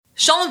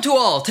Shalom to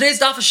all! Today's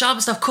daf is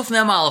Shabbos daf Kuf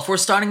Mem Aleph. We're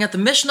starting at the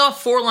Mishnah,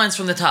 4 lines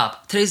from the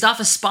top. Today's daf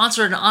is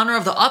sponsored in honor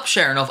of the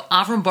upsharing of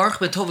Avram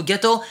Baruch ben Tova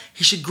Gittel.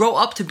 He should grow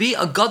up to be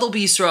a Gadol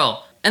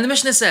b'Yisrael. And the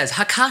Mishnah says,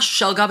 Hakash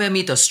shel gabe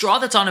amita, straw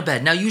that's on a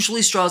bed. Now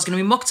usually straw is going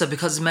to be muktzah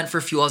because it's meant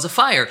for fuel as a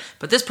fire,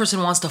 but this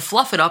person wants to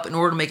fluff it up in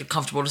order to make it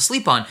comfortable to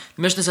sleep on.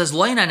 The Mishnah says,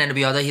 Lo yanan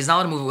biyada, he's not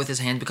allowed to move it with his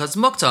hand because it's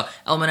muktzah.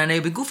 El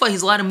manane begufa,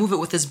 he's allowed to move it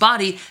with his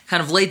body,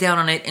 kind of lay down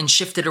on it and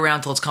shift it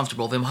around till it's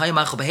comfortable. But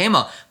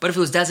if it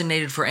was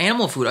designated for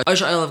animal food, or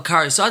if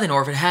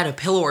it had a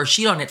pillow or a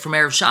sheet on it from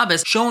Erev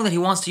Shabbos, showing that he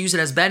wants to use it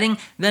as bedding,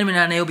 then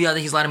manane biyada,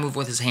 he's allowed to move it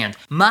with his hand.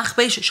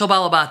 Machbesh shel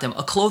balabatim,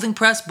 a clothing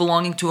press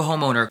belonging to a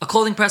homeowner. A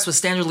clothing press was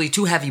standardly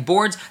 2 heavy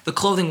boards. The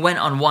clothing went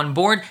on one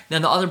board,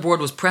 then the other board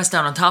was pressed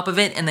down on top of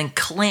it and then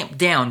clamped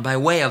down by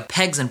way of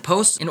pegs and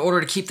posts in order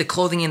to keep the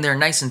clothing in there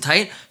nice and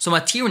tight. So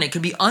matirin, it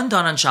could be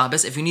undone on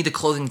Shabbos if you need the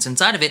clothing that's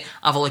inside of it,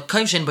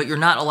 but you're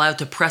not allowed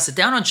to press it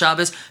down on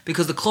Shabbos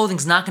because the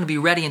clothing's not going to be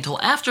ready until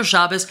after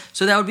Shabbos,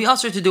 so that would be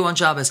usher to do on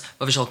Shabbos.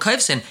 If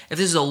this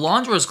is a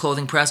launderer's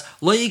clothing press,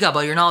 lo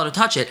yigaba, you're not allowed to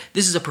touch it.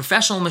 This is a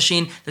professional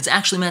machine that's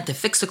actually meant to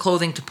fix the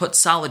clothing, to put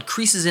solid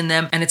creases in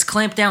them, and it's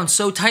clamped down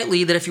so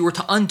tightly that if you were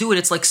to undo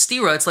it, it's like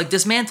stira, it's like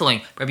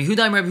dismantling. Rabbi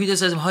Yehuda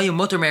says,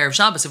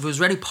 if it was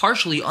already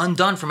partially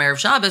undone from Erev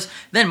Shabbos,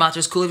 then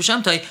maters kuli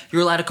v'shamtai,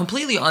 you're allowed to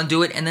completely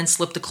undo it and then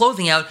slip the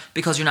clothing out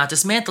because you're not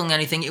dismantling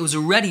anything, it was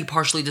already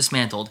partially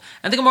dismantled.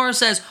 And the Gemara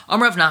says,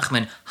 Amrav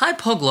Nachman, hi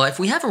pogla, if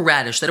we have a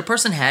radish that a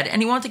person had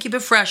and he wanted to keep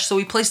it fresh, so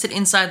he placed it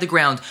inside the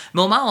ground,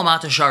 milmal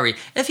mata shari,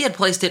 if he had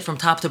placed it from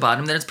top to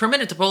bottom, then it's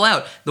permitted to pull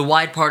out. The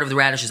wide part of the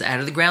radish is out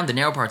of the ground, the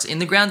narrow part's in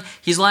the ground,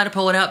 he's allowed to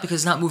pull it out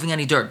because it's not moving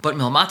any dirt. But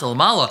milmata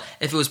lamala,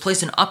 if it was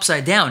placed in upside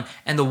down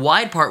and the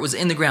wide part was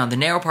in the ground, the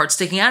narrow part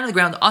sticking out of the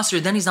ground, usher,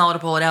 then he's not allowed to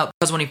pull it out.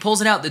 Because when he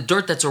pulls it out, the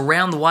dirt that's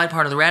around the wide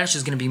part of the radish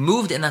is going to be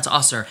moved, and that's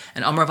usher.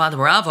 And Amar Vada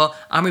Barava,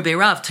 Amri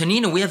Beirav,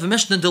 Tanina, we have a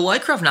Mishnah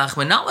like Rav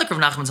Nachman, not like Rav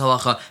Nachman's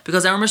halacha,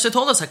 because our Mishnah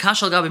told us,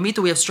 Hakash al gabe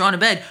mita, we have straw in a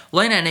bed,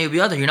 Loina neu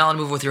biyada, you're not allowed to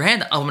move it with your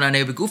hand, Almana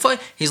neu begufay,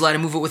 he's allowed to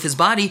move it with his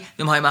body,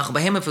 if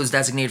it was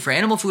designated for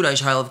animal food,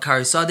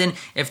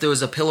 if there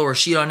was a pillow or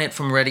sheet on it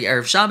from already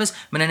Erev Shabbos,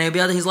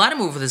 he's allowed to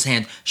move with his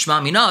hand.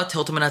 Shma mina,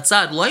 tiltal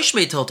minatzad,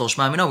 loishmei tiltal,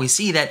 Shma mina, we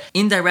see that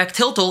indirect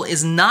tiltal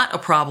is not a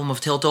problem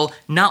of tiltal,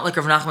 not like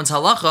Rav Nachman's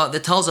halacha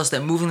that tells us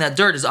that moving that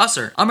dirt is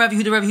usher. Rav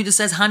Yehuda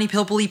says, Hani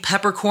pilpuli,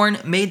 peppercorn,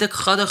 made the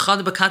chada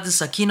b'kat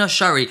sakina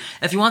shari.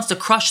 If he wants to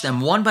crush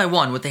them one by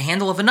one with the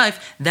handle of a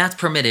knife, that's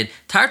permitted.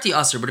 Tarti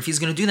usher, but if he's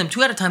going to do them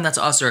 2 at a time, that's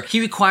usher. He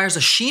requires a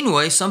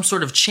shinui, some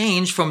sort of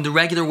change from the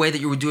regular way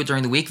that you would do it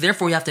during the week.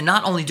 Therefore, you have to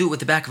not only do it with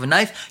the back of a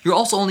knife, you're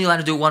also only allowed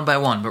to do it one by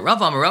one. But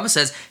Rava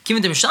says,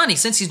 Kivin demshani,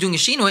 since he's doing a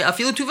shinui,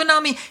 afilu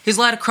tuvanami, he's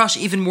allowed to crush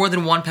even more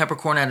than 1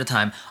 peppercorn at a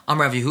time.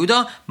 Rav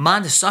Yehuda,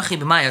 man desachi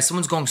b'maya,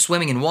 someone's going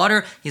swimming in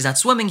water, he's not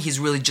swimming, he's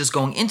really just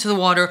going into the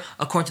water.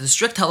 According to the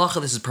strict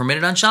halacha, this is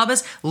permitted on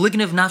Shabbos.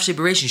 Lignav nafshe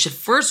bereshi, he should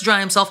first dry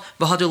himself,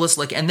 v'hadar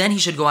lislik, and then he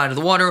should go out of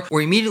the water,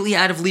 or immediately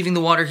out of leaving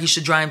the water, he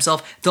should dry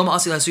himself. Doma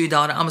asi lasuyi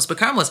dalad amas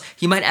b'karmelis,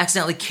 he might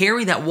accidentally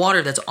carry that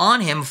water that's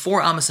on him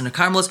for amas and a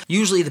karmelis.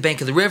 Usually the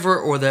bank of the river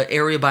or the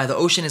area by the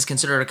ocean is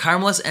considered a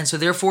karmelis, and so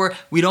therefore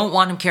we don't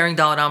want him carrying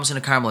dalad amas and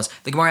a karmelis.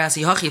 The Gemara asks,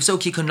 if so,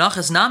 ki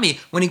kunachas nami,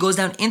 when he goes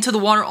down into the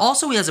water,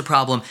 also he has a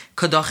problem.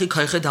 Kadachi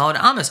kaicha dalad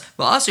amas,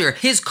 well asir,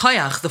 his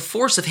kayach, the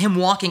force of him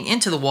walking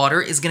into the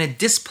water is going to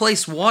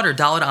displace water,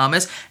 dalad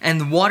amas,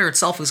 and the water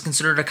itself is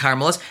considered a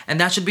karmelis, and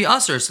that should be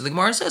asir. So the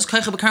Gemara says,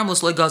 kaicha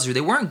b'karmelis like gazir.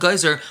 They weren't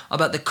geyser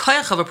about the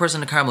kayach of a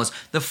person in karmelis.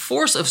 The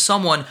force of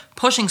someone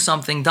pushing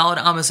something, dalad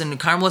amas in a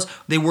karmelis,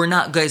 they were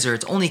not geyser.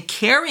 It's only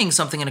carrying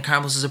something in a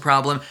karmelis is a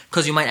problem,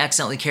 because you might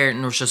accidentally carry it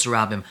in Rosh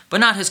Hashanah, but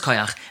not his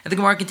kayach. And the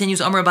Gemara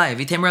continues, Amar Abaye,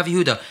 Vitem Rav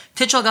Yehuda,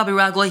 Tichal gabi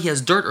ragloi, he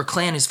has dirt or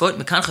clay on his foot,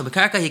 mekancha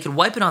b'karka, he could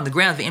wipe it on the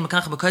ground, ve'in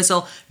mekancha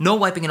b'kaisel, no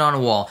wiping it on a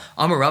wall.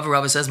 Amar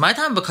Rava says, my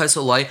time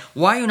b'kaisel loy,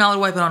 why are you not allowed to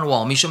wipe it on a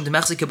wall? Mishum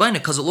demechzi kabayna,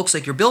 because it looks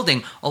like you're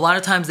building. A lot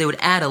of times they would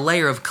add a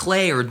layer of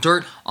clay or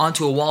dirt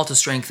onto a wall to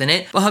strengthen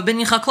it.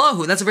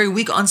 That's a very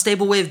weak,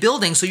 unstable way of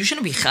building, so you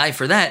shouldn't be chai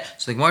for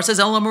that. So the Gemara says,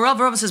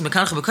 Rava says,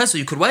 mekancha b'kaisel,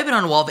 you could wipe it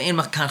on a wall, ve'in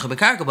mekancha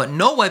b'karka, but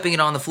no wiping it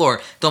on the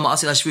floor.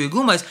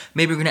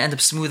 Maybe we're going to end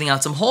up smoothing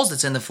out some holes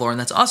that's in the floor, and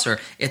that's usher.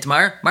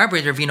 Itmar,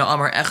 Marbraid Ravina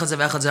Amar,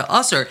 Echazev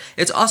usher.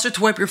 It's usher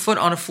to wipe your foot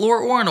on a floor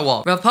or on a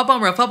wall. Rav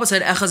Papa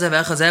said,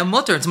 Echazev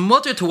mutter. It's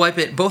mutter to wipe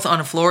it both on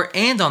a floor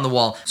and on the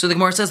wall. So the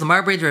Gemara says, the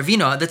Marbraid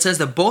Ravina, that says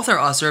that both are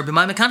usher,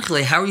 b'mai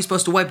mekanchile, how are you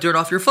supposed to wipe dirt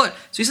off your foot?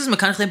 So he says,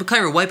 mekanchile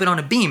b'kaira, wipe it on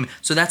a beam.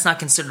 So that's not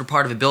considered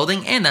part of a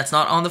building, and that's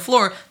not on the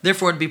floor,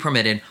 therefore it'd be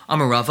permitted.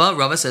 Amar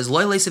Rava says,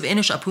 Loy leisav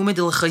inish apume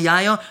de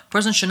l'chayaya,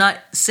 person should not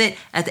sit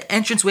at the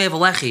entranceway of a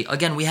lechi.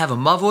 Again, we have a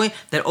mavoi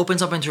that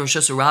opens up into Rosh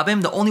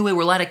Hashanah. The only way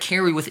we're allowed to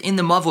carry within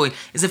the mavoi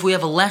is if we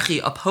have a lechi,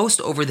 a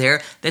post over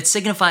there that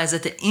signifies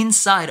that the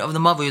inside of the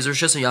mavoi is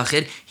Rosh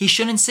Hashanah. He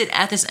shouldn't sit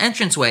at this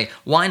entranceway.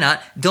 Why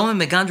not?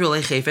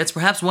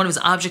 Perhaps one of his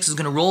objects is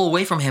going to roll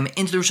away from him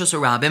into the Rosh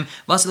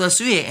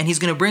Hashanah, and he's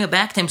going to bring it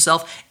back to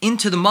himself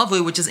into the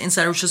mavoi, which is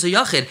inside Rosh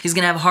Hashanah. He's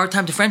going to have a hard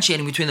time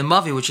differentiating between the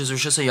mavoi, which is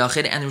Rosh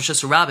Hashanah, and the Rosh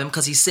Hashanah,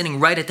 because he's sitting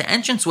right at the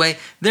entranceway.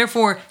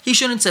 Therefore, he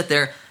shouldn't sit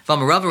there.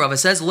 Rava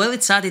says,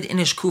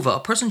 a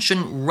person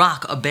shouldn't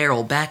rock a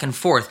barrel back and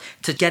forth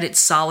to get it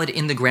solid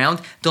in the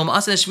ground.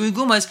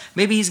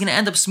 Maybe he's going to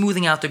end up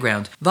smoothing out the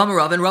ground.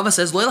 And Rava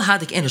says,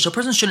 a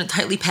person shouldn't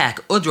tightly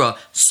pack udra,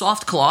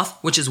 soft cloth,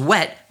 which is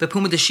wet,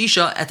 v'puma de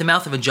shisha, at the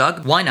mouth of a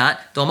jug. Why not?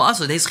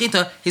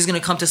 He's going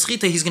to come to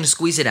schita, he's going to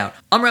squeeze it out.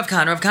 Rav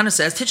Kana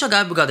says,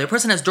 a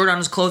person has dirt on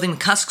his clothing,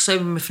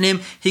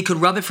 he could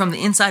rub it from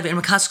the inside,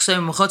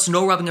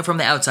 no rubbing it from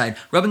the outside.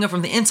 Rubbing it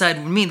from the inside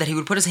would mean that he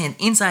would put his hand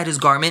inside his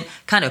garment,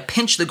 kind of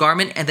pinch the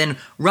garment, and then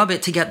rub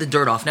it to get the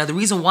dirt off. Now, the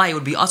reason why it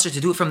would be usher to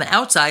do it from the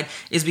outside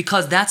is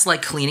because that's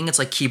like cleaning, it's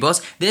like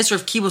kibos. The isser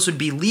of kibos would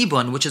be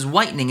libun, which is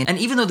whitening. And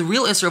even though the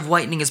real isser of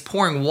whitening is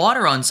pouring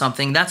water on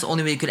something, that's the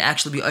only way it could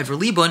actually be over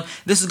libun.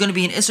 This is going to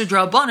be an isser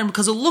drabanan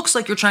because it looks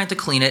like you're trying to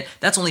clean it.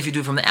 That's only if you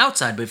do it from the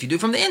outside, but if you do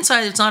it from the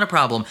inside, it's not a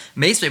problem.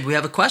 Meisveb, we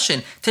have a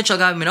question.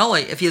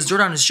 If he has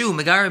dirt on his shoe,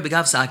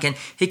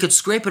 he could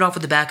scrape it off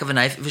with the back of a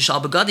knife. If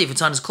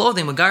it's on his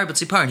clothing,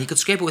 he could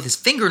scrape it with his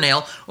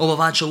fingernail,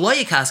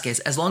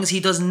 as long as he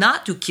does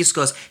not do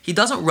kiskos, he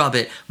doesn't rub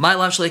it.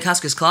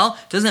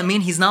 Doesn't that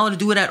mean he's not allowed to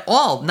do it at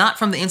all, not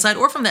from the inside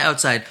or from the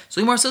outside?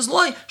 So Yomar says,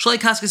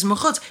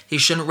 he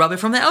shouldn't rub it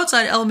from the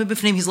outside,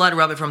 he's allowed to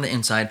rub it from the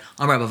inside.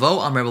 A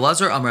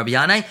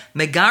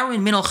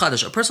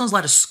person is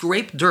allowed to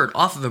scrape dirt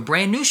off of a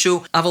brand new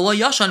shoe,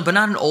 but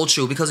not an old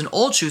shoe, because an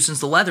old shoe, since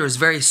the leather is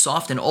very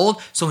soft and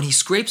old, so when he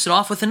scrapes it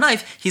off with a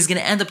knife, he's going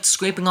to end up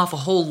scraping off a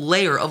whole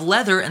layer of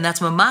leather, and that's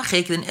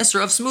mamachek, an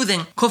isser of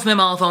smoothing. Kuf mem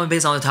alef on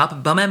the top.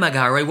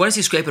 What does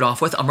he scrape it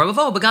off with?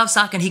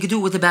 He could do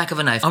it with the back of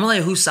a knife.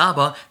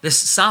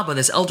 This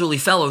elderly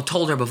fellow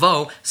told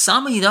Rabavo,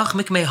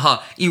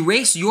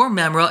 erase your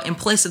memra in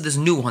place of this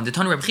new one. The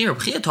Tanu Reb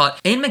Chia taught,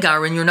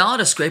 you're not allowed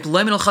to scrape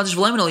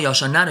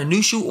not a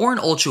new shoe or an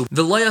old shoe.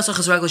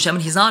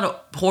 He's not to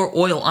pour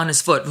oil on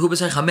his foot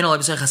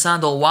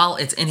while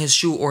it's in his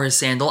shoe or his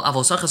sandal.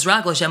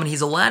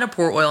 He's allowed to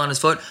pour oil on his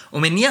foot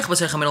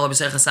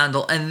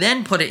and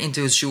then put it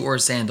into his shoe or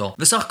his sandal.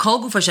 He's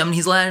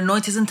allowed to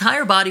anoint his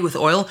entire body with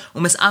oil,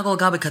 and he's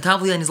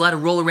allowed to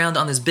roll around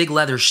on this big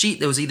leather sheet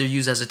that was either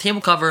used as a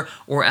table cover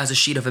or as a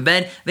sheet of a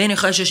bed.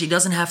 He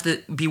doesn't have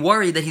to be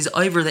worried that he's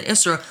over the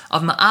isser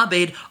of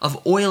ma'abed,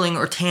 of oiling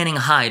or tanning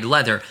hide,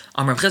 leather.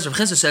 Rav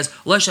Chizr says,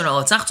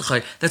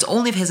 that's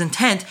only if his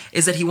intent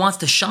is that he wants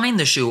to shine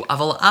the shoe,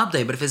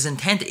 but if his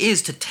intent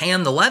is to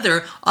tan the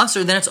leather,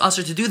 then it's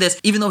usher to do this,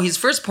 even though he's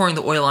first pouring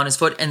the oil on his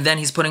foot and then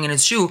he's putting in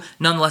his shoe,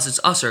 nonetheless it's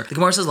usher. The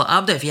Gemara says,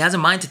 if he has a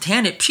mind to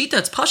tan it, pshita,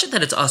 it's pashit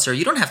that it's usher.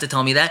 You don't have to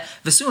tell me that.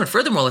 And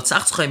furthermore,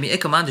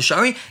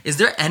 is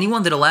there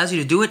anyone that allows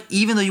you to do it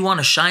even though you want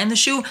to shine the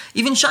shoe?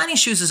 Even shining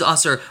shoes is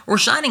usher, or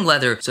shining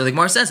leather. So the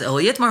Gemara says,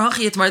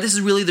 this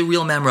is really the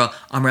real memra.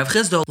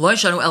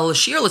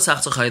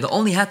 The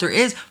only heter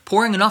is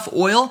pouring enough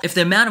oil. If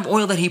the amount of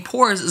oil that he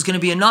pours is going to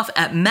be enough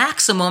at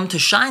maximum to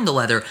shine the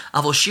leather,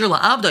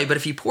 but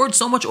if he poured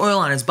so much oil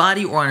on his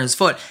body or on his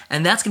foot,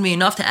 and that's going to be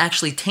enough to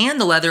actually tan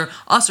the leather,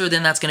 usher,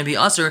 then that's going to be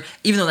usher,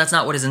 even though that's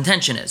not what his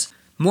intention is.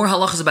 More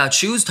halachas about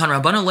shoes.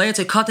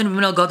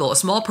 A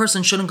small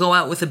person shouldn't go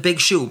out with a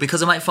big shoe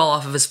because it might fall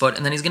off of his foot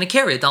and then he's going to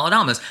carry it.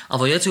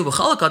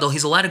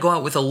 He's allowed to go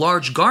out with a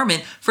large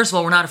garment. First of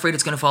all, we're not afraid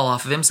it's going to fall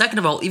off of him. Second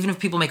of all, even if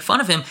people make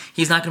fun of him,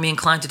 he's not going to be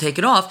inclined to take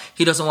it off.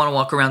 He doesn't want to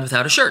walk around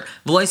without a shirt.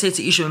 A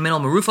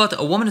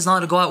woman is not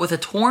allowed to go out with a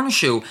torn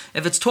shoe.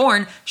 If it's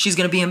torn, she's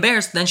going to be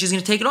embarrassed. Then she's going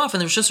to take it off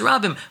and there's just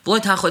rabim.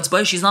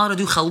 She's not allowed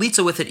to do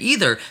chalitza with it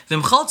either.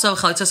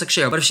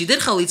 But if she did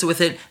chalitza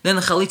with it, then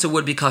the chalitza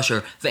would be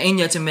kosher.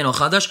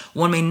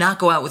 One may not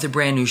go out with a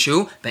brand new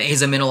shoe.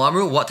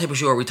 What type of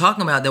shoe are we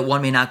talking about that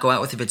one may not go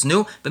out with if it's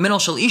new?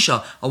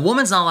 A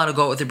woman's not allowed to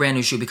go out with a brand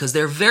new shoe because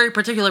they're very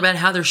particular about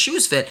how their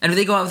shoes fit. And if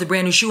they go out with a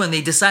brand new shoe and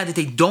they decide that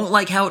they don't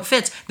like how it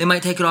fits, they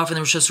might take it off in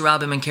the Rosh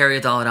Hashanah and carry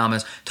it to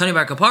Aladamas. Tony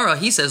Bar Kapara,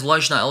 he says,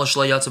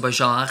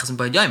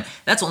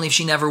 that's only if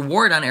she never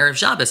wore it on Erev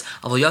Shabbos.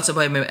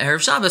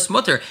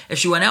 If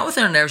she went out with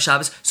it on Erev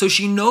Shabbos, so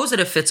she knows that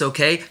it fits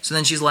okay, so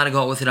then she's allowed to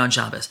go out with it on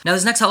Shabbos. Now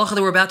this next halacha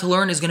that we're about to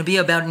learn is going to be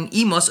about an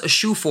imos, a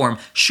shoe form.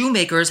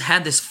 Shoemakers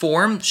had this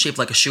form, shaped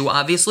like a shoe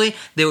obviously.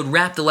 They would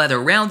wrap the leather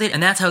around it,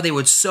 and that's how they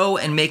would sew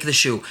and make the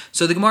shoe.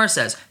 So the Gemara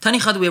says, Tani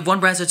Chad, we have one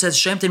brass that says,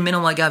 Shemtin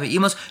minam lagavi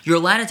imos, you're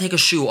allowed to take a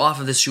shoe off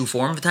of this shoe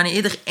form. V'tani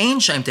edich ein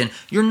shemtin,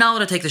 you're not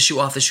allowed to take the shoe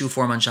off the shoe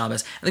form on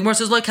Shabbos. And the Gemara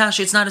says, Lo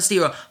kashi, it's not a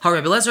stira. Har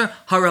Rebbe Lezer,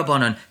 har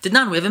Rabbanan. Did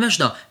not, we have a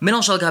Mishnah.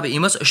 Minal shal gabi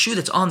imos, a shoe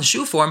that's on the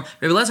shoe form.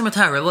 Rebbe Lezer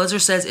matar, Rebbe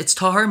Lezer says it's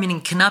tahar, meaning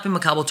cannot be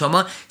makabel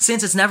toma.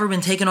 Since it's never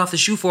been taken off the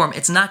shoe form,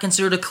 it's not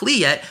considered a kli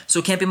yet, so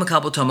it can't be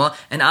makabel toma,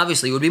 and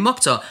obviously it would be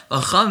mukta.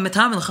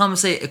 Chacham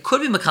say it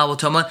could be makabel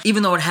toma,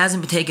 even though it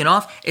hasn't been taken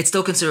off, it's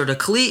still considered a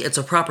kli, it's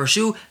a proper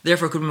shoe,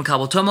 therefore it could be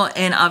makabel toma,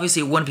 and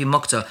obviously it wouldn't be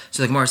mukta.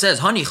 So the Gemara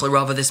says, Hani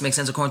Rava, this makes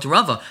sense according to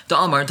Rava. The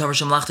Amar Tavar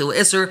Shamlachti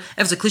L'Isr, if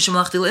it's a kli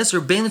Shamlachti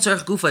L'Isr, Bein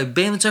L'Tzarech Gufay,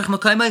 Bein L'Tzarech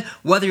Makaymai,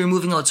 whether you're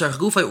moving L'Tzarech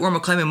Gufay or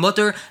Makaymai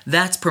Mutter,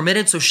 that's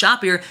permitted. So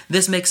Shapir,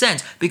 this makes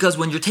sense, because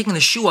when you're taking the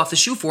shoe off the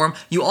shoe form,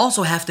 you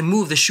also have to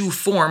move the shoe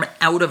form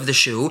out of the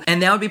shoe,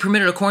 and that would be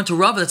permitted according to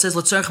Rava that says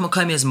L'Tzarech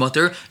Makaymai is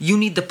Mutter. You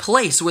need the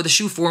place where the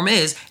shoe form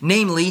is,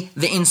 namely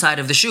the inside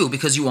of the shoe,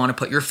 because you want to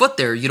put your foot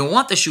there. You don't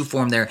want the shoe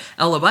form there.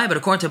 But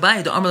according to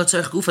Abai, the Amar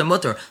l'tzarech gufay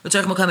mutter,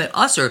 l'tzarech makayme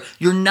aser,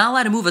 you're not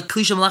allowed to move a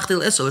klisha malachti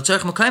l'isol, l'tzarech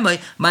makayme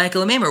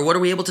ma'akel amemer. What are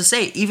we able to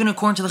say? Even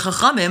according to the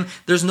Chachamim,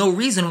 there's no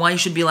reason why you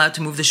should be allowed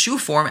to move the shoe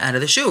form out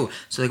of the shoe.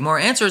 So the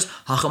Gemara answers,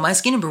 we're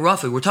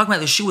talking about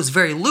the shoe was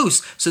very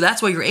loose, so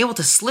that's why you're able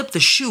to slip the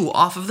shoe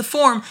off of the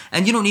form,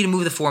 and you don't need to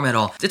move the form at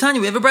all. Tanya,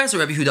 we have a brayso,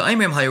 Rabbi Yehuda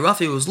Aimerim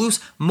hayarafi, was loose,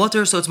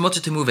 mutter, so it's mutter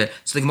to move it.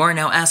 So the Gemara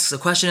now asks a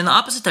question in the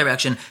opposite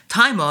direction.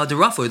 Taima the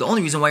rafoy, the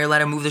only reason why you're allowed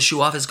to move the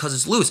shoe off is because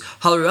it's loose.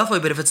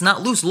 Halarafoy, but if it's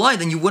not loose,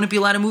 then you wouldn't be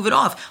allowed to move it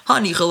off.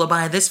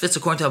 This fits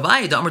according to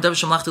Abai.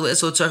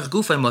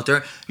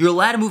 You're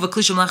allowed to move a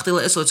klisha malachti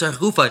l'isol tzarech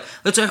gufay.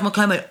 L'tzarech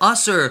makayme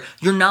aser.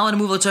 You're not allowed to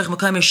move l'tzarech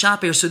makayme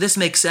shaper. So this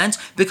makes sense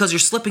because you're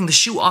slipping the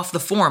shoe off the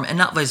form and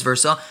not vice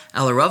versa.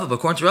 Al Rava, but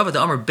according to Rava,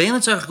 the Amar bein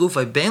l'tzarech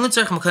gufay, bein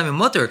l'tzarech makayme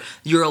mutter.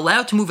 You're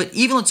allowed to move it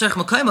even l'tzarech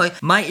makayme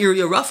my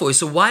area rafoy.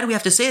 So why do we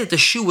have to say that the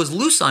shoe was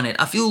loose on it?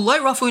 I feel loy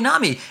rafoy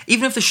nami.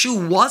 Even if the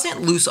shoe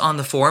wasn't loose on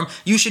the form,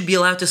 you should be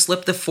allowed to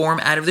slip the form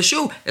out of the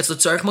shoe. It's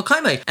l'tzarech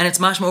makayme, and it's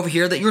mashma over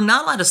here that you're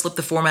not allowed to slip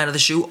the form out of the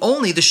shoe,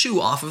 only the shoe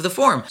off of the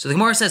form. So the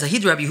Gemara says,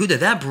 Ahid Rabbi Yehuda,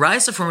 that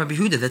brisa from Rabbi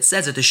Yehuda that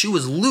says that the shoe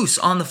was loose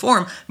on the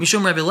form,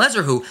 Mishum Rabbi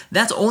Lezer, who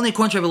that's only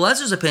according to Rabbi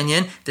Lezer's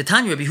opinion. The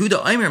Tanya Rabbi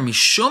Yehuda Aimer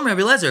Mishum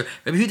Rabbi Lezer.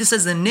 Rabbi Yehuda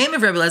says the name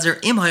of Rabbi Lezer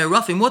Im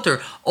Hayarafi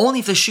Mutter. Only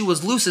if the shoe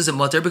was loose is it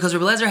mutter, because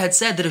Rabbi Lezer had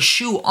said that a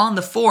shoe on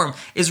the form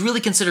is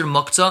really considered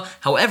muktzah.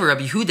 However,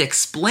 Rabbi Yehuda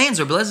explains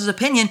Rabbi Lezer's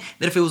opinion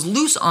that if it was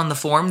loose on the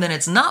form, then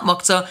it's not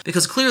muktzah,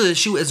 because clearly the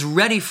shoe is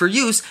ready for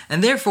use,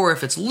 and therefore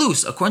if it's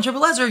loose, according to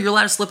Rabbi Lezer, you're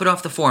allowed to slip it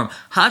off the form.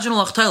 Hajjan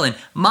Lach Tailin,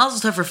 Mazel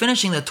Tov for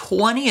finishing the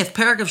 20th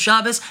parak of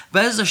Shabbos.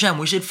 Be'ez Hashem,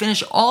 we should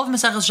finish all of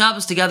Masechus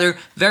Shabbos together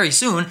very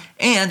soon,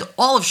 and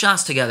all of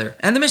Shas together.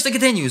 And the Mishnah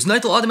continues,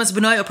 Neitel Adam es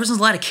B'nai, a person's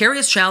allowed to carry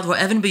his child,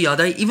 Evan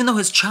B'yadai, even though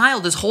his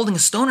child is holding a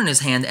stone in his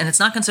hand, and it's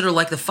not considered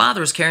like the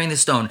father is carrying the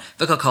stone.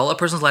 V'kakal, a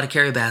person's allowed to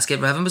carry a basket,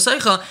 Revan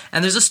B'seicha,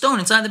 and there's a stone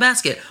inside the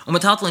basket.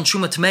 Umataltal and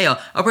Truma Tameya,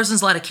 a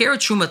person's allowed to carry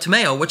Truma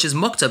Tameya, which is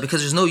mukta,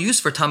 because there's no use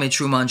for Tamei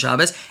Truma on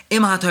Shabbos,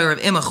 Im HaTayr of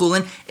Im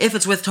HaChulin, if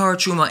it's with Tar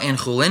Truma and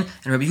Chulin.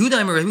 And Rabbi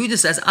Yehuda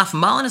says, Af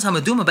Malin is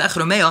HaMeduma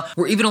Be'echromeya,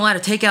 we're even allowed to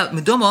take out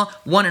Meduma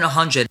 1 in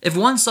 100. If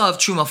one saw of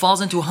Truma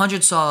falls into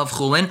 100 saw of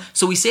Chulin,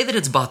 so we say that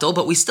it's batal,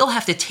 but we still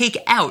have to take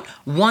out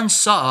 1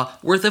 saw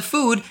worth of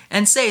food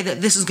and say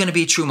that this is going to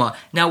be Truma.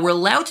 Now we're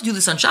allowed to do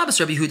this on Shabbos,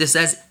 Rabbi Yehuda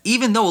says,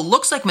 even though it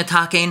looks like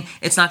metakein,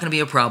 it's not going to be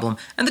a problem.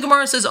 And the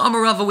Gemara says,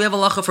 Amar Rava, we have a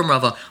lacha from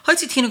Rava.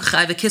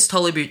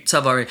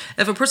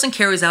 If a person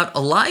carries out a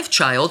live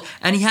child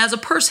and he has a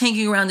purse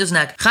hanging around his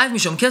neck, chayv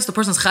mishum kis, the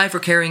person's chayv for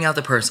carrying out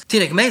the purse.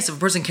 Tinik meis, if a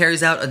person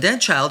carries out a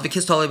dead child,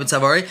 v'kis talei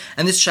b'tzavari,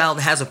 and this child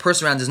has a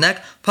purse around his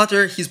neck,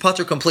 pater, he's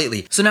pater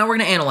completely. So now we're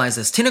going to analyze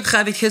this. Tinik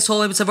chayv kis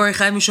talei b'tzavari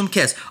chayv mishum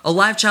kis. A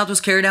live child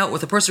was carried out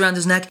with a purse around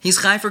his neck. He's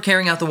chayv for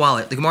carrying out the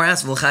wallet. The Gemara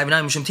asks, v'chayv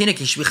na'im mishum tinik,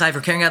 he should be chayv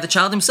for carrying out the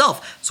child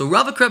himself. So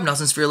Rava Kreb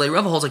Nasan Sfirle,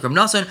 Rava holds like Reb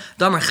Nasan,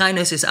 Damar Chay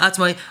Nesis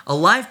Atzmai. A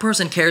live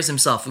person carries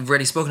himself. We've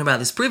already spoken about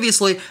this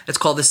previously. It's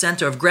called the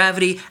center of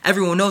gravity.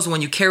 Everyone knows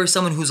when you carry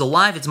someone who's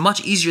alive, it's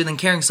much easier than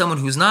carrying someone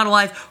who's not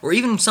alive, or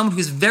even someone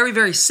who's very,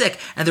 very sick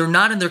and they're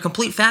not in their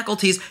complete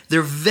faculties.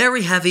 They're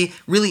very heavy,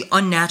 really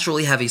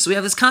unnaturally heavy. So we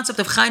have this concept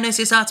of Chay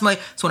Nesis Atzmai.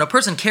 So when a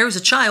person carries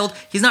a child,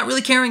 he's not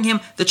really carrying him,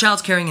 the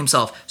child's carrying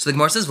himself. So the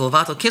Gemara says,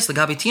 V'levatal kis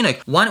l'gabi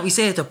tinik. Why don't we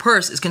say that the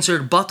purse is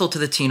considered batal to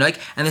the tinik,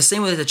 and the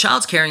same way that the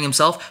child's carrying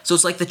himself, so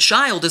it's like the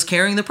child is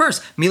carrying the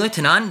purse. Mila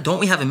Tanan, don't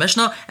we have a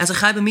Mishnah? As a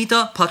chayba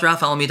mita, pater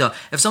afal mita.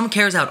 If someone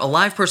carries out a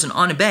live person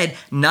on a bed,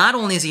 not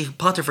only is he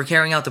pater for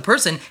carrying out the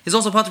person, he's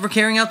also pater for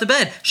carrying out the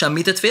bed. Sham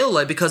mita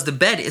tefillah, because the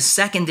bed is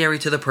secondary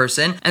to the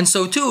person, and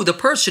so too, the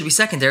purse should be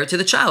secondary to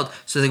the child.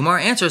 So the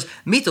Gemara answers,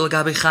 mita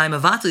l'gabi chayim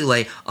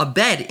avatli, a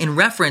bed in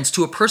reference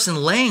to a person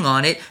laying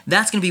on it,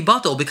 that's going to be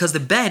batal, because the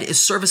bed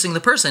is servicing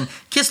the person.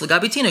 Kis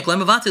l'gabi tinik lem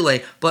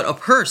avatli, but a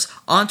purse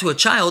onto a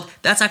child,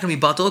 that's not going to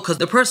be batal, because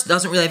the purse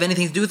doesn't really have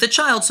anything to do with the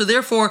child, so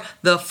therefore,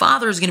 the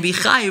father is going to be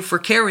chayiv for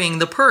carrying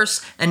the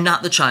purse and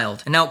not the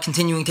child. And now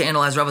continuing to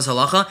analyze Rava's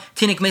halacha,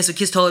 tinik mesu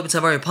kis tolei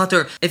b'tzavari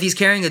pater. If he's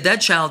carrying a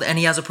dead child and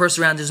he has a purse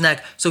around his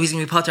neck, so he's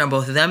going to be pater on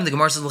both of them. The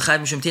Gemara says l'chayiv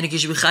mishum tinik, he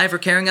should be chayiv for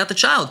carrying out the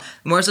child.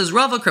 The Gemara says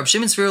Rava krab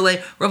shimon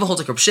sfirulei. Rava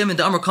holds a krab shimon.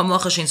 The Amar kam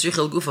malacha shein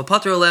tzricha l'gufa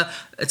pater oleh.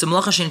 It's a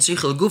malacha shein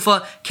tzricha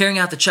l'gufa. Carrying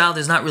out the child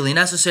is not really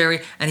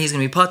necessary, and he's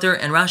going to be pater.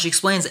 And Rashi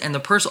explains, and the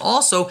purse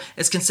also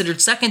is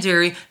considered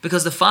secondary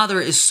because the father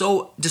is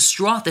so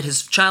distraught that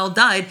his child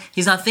died,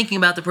 he's not thinking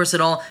about the purse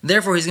at all.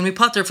 Therefore, he's going to be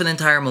pater for the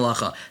entire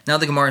malacha. Now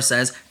the Gemara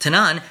says,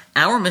 Tanan,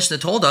 our Mishnah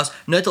told us,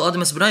 a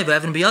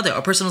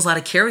person is allowed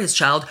to carry his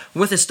child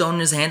with a stone in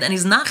his hand, and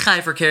he's not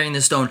chayiv for carrying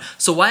the stone.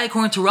 So why,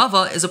 according to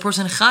Rava, is a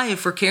person chayiv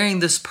for carrying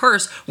this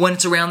purse when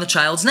it's around the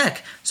child's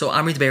neck? So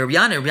Amrit Bei Rabbi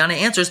Yana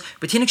answers,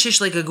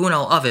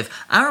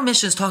 our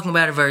Mishnah is talking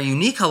about a very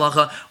unique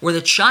halacha where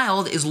the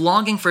child is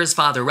longing for his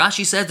father.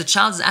 Rashi says the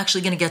child is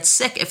actually going to get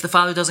sick if the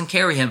father doesn't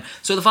carry him.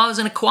 So the father's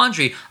in a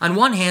quandary. On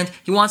one hand,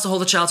 he wants to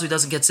hold the child so he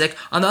doesn't get sick.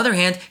 On the other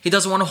hand, he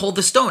doesn't want to hold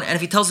the stone. And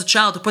if he tells the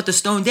child to put the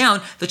stone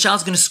down, the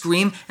child's going to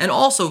scream and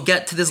also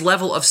get to this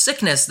level level of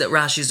sickness that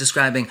Rashi is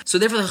describing. So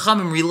therefore the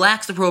Chachamim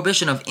relax the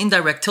prohibition of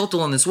indirect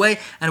tiltul in this way,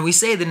 and we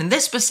say that in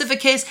this specific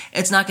case,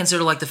 it's not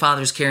considered like the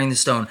father is carrying the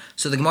stone.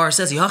 So the Gemara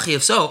says, Yachi,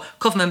 if so,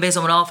 Kuf Mem Beis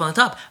Amud Aleph on the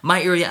top,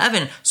 my area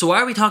Evan. So why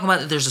are we talking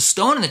about that there's a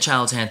stone in the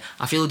child's hand?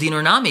 Afilu Din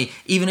or Nami,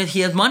 even if he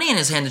had money in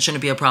his hand, it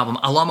shouldn't be a problem.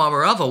 Alama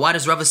Rava, why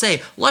does Rava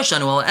say,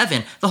 Lashanu al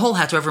Evan? The whole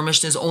Hatter Ever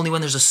Mishnah is only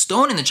when there's a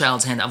stone in the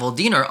child's hand. Aval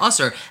Din or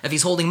Usr, if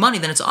he's holding money,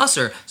 then it's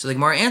Usr. So the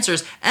Gemara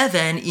answers,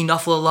 Evan,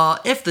 Inafla,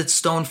 if the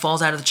stone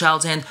falls out of the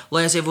child's hand,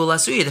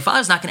 the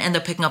father's not going to end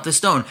up picking up the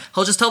stone.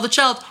 He'll just tell the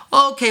child,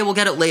 okay, we'll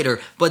get it later.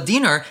 But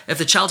dinar, if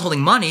the child's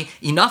holding money,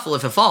 enough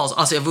if it falls,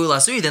 then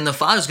the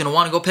father's going to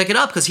want to go pick it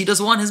up because he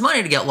doesn't want his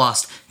money to get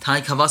lost. We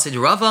have a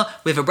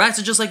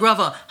brayta just like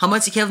Rava.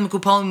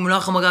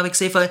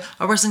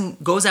 A person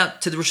goes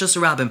out to the Rishus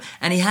Rabbim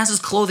and he has his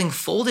clothing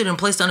folded and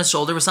placed on his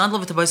shoulder,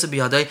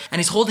 and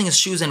he's holding his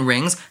shoes and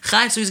rings, so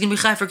he's going to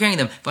be chayv for carrying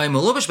them.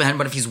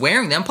 But if he's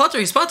wearing them,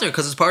 he's pater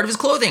because it's part of his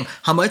clothing.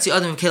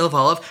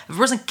 If a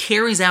person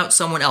carries out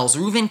someone else,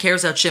 Reuven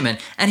carries out Shimon,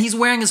 and he's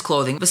wearing his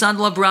clothing,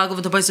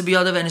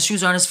 and his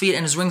shoes are on his feet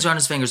and his rings are on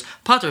his fingers,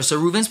 pater, so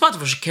Reuven's pater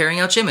for carrying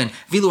out Shimon.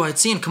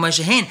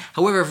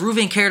 However, if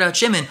Reuven carried out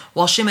Shimon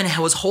while Shimon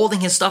was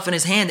holding his stuff in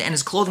his hand and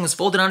his clothing was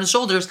folded on his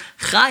shoulders,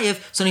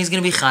 chayiv, so he's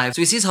going to be chayiv.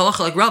 So he sees halacha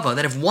like Rava,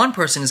 that if one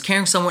person is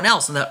carrying someone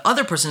else and that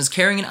other person is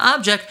carrying an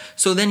object,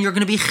 so then you're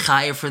going to be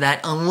chayiv for that,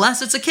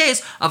 unless it's a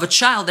case of a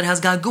child that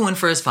has gaguin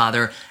for his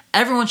father.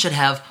 Everyone should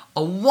have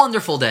a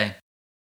wonderful day.